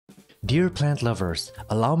Dear plant lovers,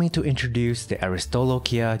 allow me to introduce the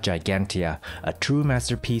Aristolochia gigantea, a true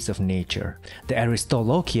masterpiece of nature. The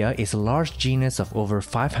Aristolochia is a large genus of over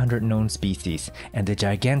 500 known species, and the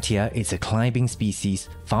gigantea is a climbing species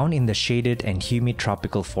found in the shaded and humid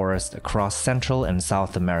tropical forests across Central and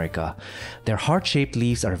South America. Their heart-shaped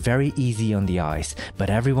leaves are very easy on the eyes, but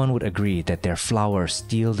everyone would agree that their flowers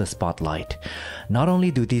steal the spotlight. Not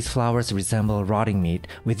only do these flowers resemble rotting meat,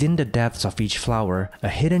 within the depths of each flower, a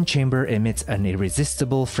hidden chamber emits an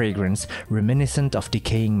irresistible fragrance reminiscent of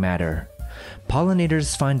decaying matter.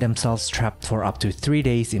 Pollinators find themselves trapped for up to 3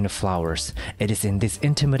 days in the flowers. It is in this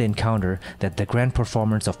intimate encounter that the grand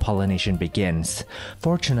performance of pollination begins.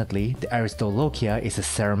 Fortunately, the Aristolochia is a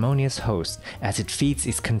ceremonious host, as it feeds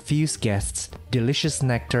its confused guests delicious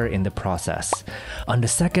nectar in the process. On the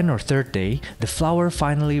second or third day, the flower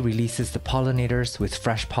finally releases the pollinators with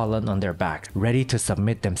fresh pollen on their back, ready to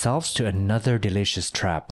submit themselves to another delicious trap.